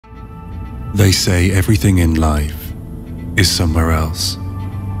They say everything in life is somewhere else,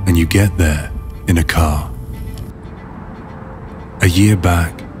 and you get there in a car. A year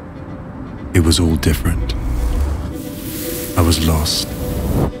back, it was all different. I was lost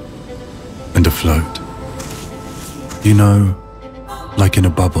and afloat. You know, like in a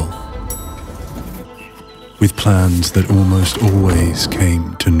bubble, with plans that almost always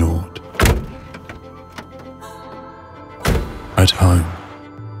came to naught. At home,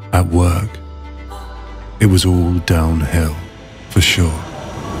 at work, it was all downhill, for sure.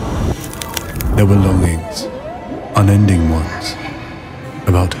 There were longings, unending ones,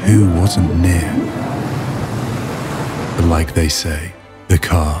 about who wasn't near. But like they say, the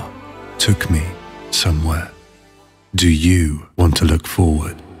car took me somewhere. Do you want to look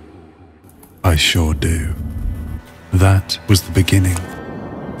forward? I sure do. That was the beginning.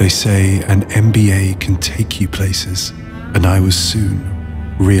 They say an MBA can take you places, and I was soon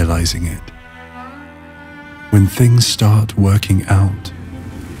realizing it. When things start working out,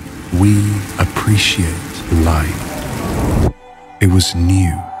 we appreciate life. It was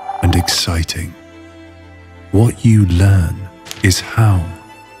new and exciting. What you learn is how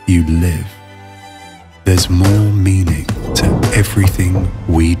you live. There's more meaning to everything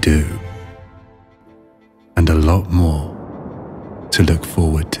we do, and a lot more to look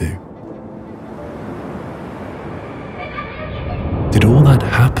forward to. Did all that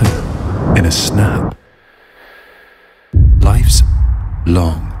happen in a snap? Life's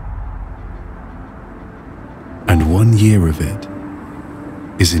long, and 1 year of it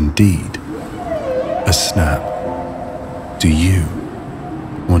is indeed a snap. Do you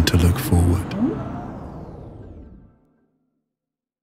want to look forward?